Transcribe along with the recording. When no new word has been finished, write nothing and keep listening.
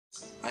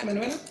Hi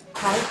Manuela.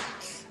 Hi.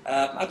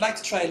 I'd like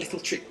to try a little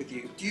trick with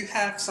you. Do you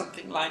have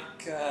something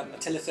like a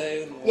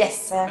telephone? Or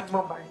Yes,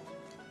 mobile.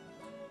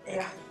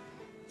 Yeah.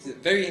 It's a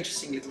very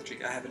interesting little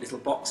trick. I have a little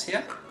box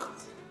here,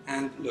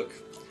 and look,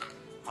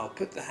 I'll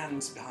put my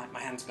hands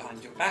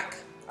behind your back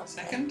a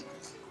second,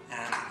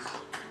 and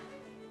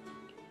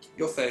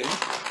your phone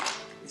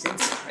is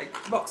inside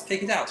the box.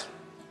 Take it out.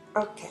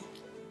 Okay.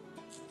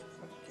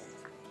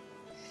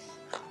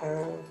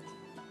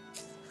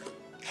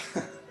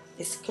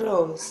 It's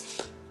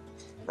closed.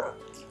 No.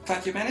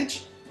 Can't you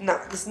manage? No,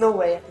 there's no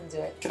way I can do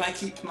it. Can I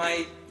keep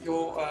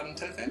your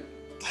telephone?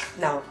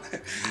 No.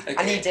 Okay.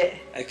 I need it.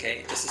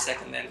 Okay, just a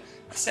second then.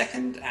 A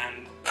second,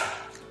 and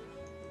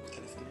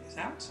telephone is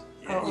out.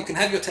 Yeah, Oh. you can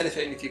have your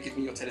telephone if you give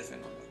me your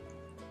telephone number.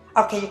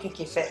 Okay, you can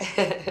keep it.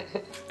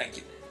 Thank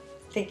you.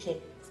 Thank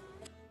you.